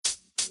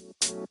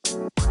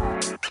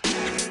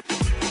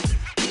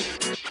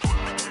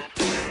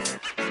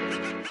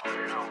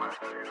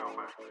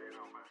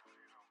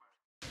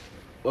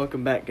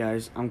Welcome back,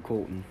 guys. I'm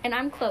Colton. And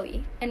I'm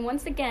Chloe. And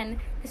once again,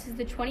 this is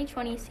the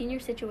 2020 Senior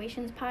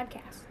Situations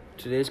Podcast.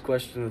 Today's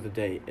question of the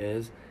day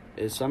is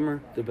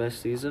summer the best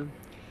season?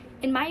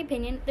 In my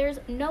opinion, there's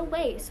no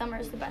way summer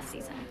is the best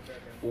season.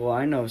 Well,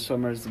 I know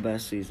summer is the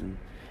best season.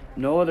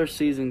 No other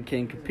season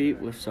can compete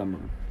with summer.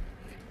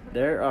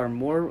 There are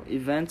more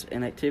events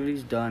and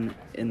activities done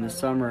in the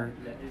summer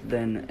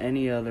than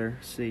any other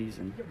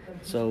season.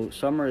 So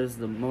summer is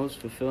the most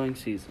fulfilling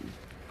season.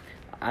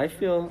 I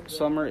feel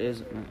summer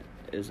is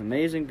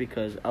amazing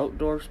because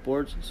outdoor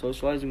sports,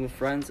 socializing with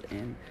friends,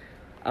 and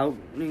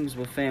outings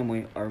with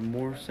family are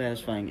more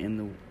satisfying in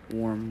the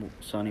warm,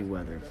 sunny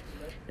weather.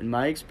 In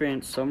my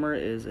experience, summer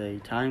is a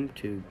time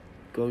to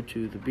go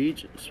to the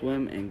beach,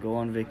 swim, and go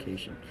on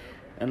vacation.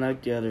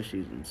 Unlike the other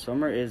seasons,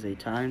 summer is a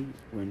time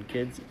when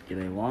kids get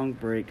a long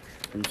break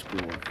from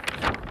school.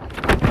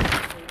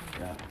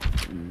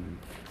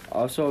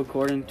 Also,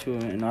 according to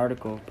an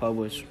article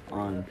published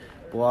on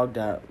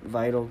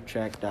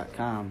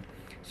blog.vitalcheck.com,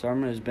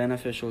 summer is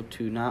beneficial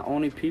to not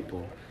only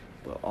people,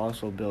 but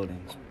also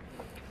buildings.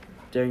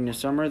 During the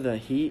summer, the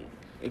heat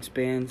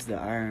expands the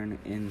iron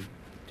in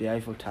the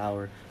Eiffel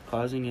Tower,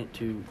 causing it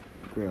to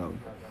grow.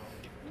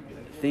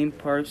 Theme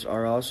parks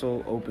are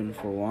also open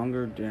for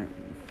longer during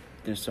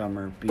the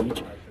summer.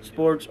 Beach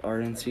sports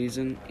are in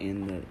season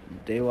and the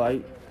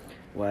daylight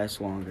lasts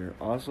longer.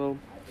 Also,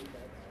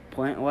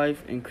 plant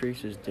life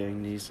increases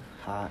during these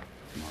hot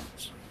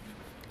months.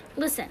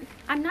 Listen,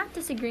 I'm not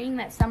disagreeing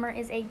that summer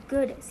is a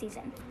good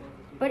season,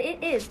 but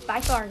it is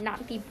by far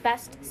not the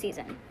best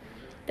season.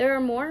 There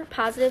are more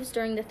positives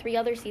during the 3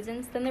 other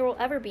seasons than there will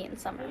ever be in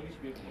summer.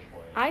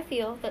 I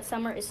feel that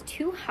summer is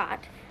too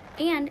hot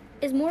and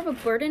is more of a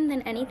burden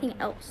than anything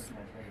else.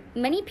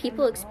 Many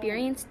people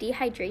experience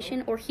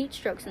dehydration or heat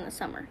strokes in the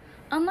summer,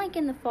 unlike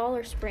in the fall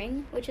or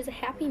spring, which is a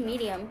happy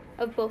medium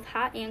of both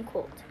hot and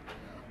cold.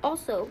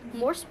 Also,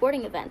 more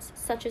sporting events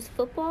such as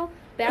football,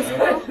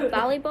 basketball,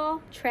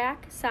 volleyball,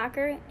 track,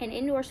 soccer, and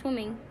indoor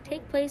swimming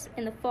take place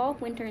in the fall,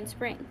 winter, and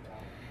spring.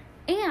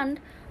 And,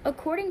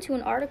 according to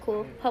an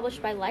article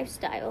published by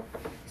Lifestyle,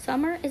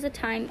 summer is a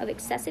time of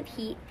excessive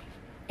heat,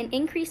 an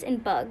increase in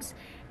bugs,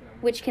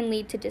 which can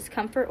lead to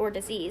discomfort or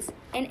disease,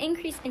 an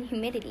increase in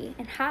humidity,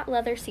 and hot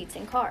leather seats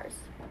in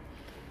cars.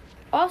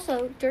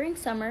 Also, during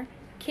summer,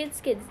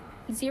 kids get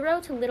zero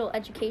to little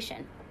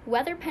education,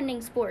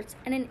 weather-pending sports,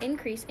 and an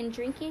increase in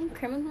drinking,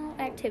 criminal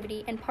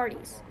activity, and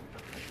parties.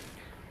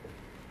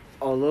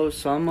 Although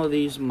some of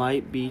these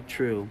might be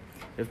true,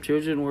 if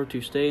children were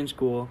to stay in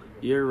school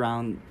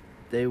year-round,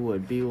 they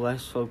would be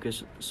less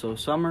focused, so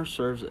summer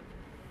serves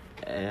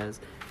as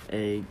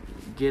a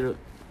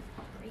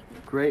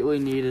greatly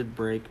needed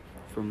break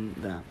from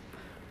them.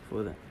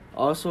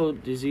 Also,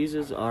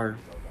 diseases are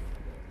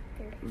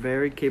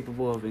very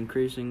capable of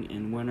increasing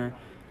in winter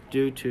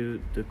due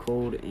to the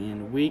cold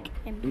and weak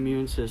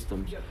immune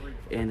systems.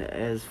 And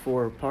as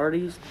for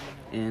parties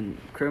and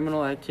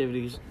criminal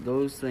activities,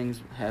 those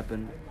things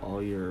happen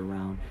all year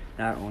round,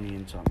 not only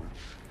in summer.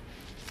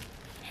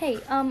 Hey,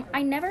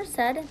 I never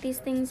said these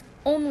things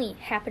only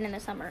happen in the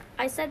summer.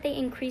 I said they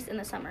increase in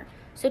the summer,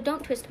 so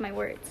don't twist my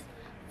words.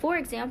 For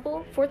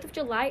example, 4th of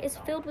July is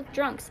filled with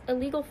drunks,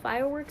 illegal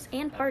fireworks,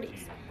 and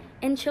parties.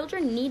 And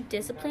children need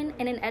discipline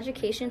and an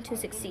education to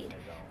succeed.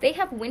 They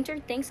have winter,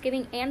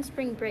 Thanksgiving, and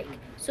spring break,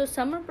 so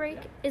summer break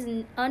is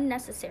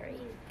unnecessary.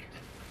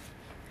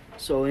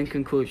 So in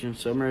conclusion,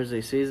 summer is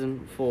a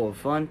season full of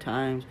fun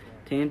times,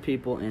 tan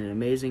people, and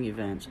amazing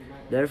events.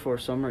 Therefore,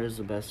 summer is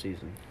the best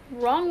season.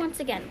 Wrong once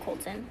again,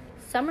 Colton.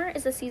 Summer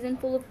is a season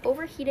full of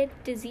overheated,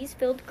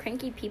 disease-filled,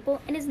 cranky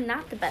people and is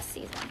not the best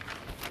season.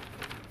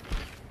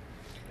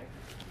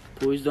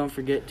 Please don't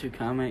forget to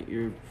comment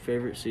your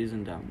favorite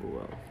season down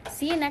below.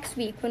 See you next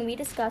week when we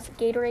discuss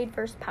Gatorade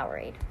versus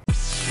Powerade.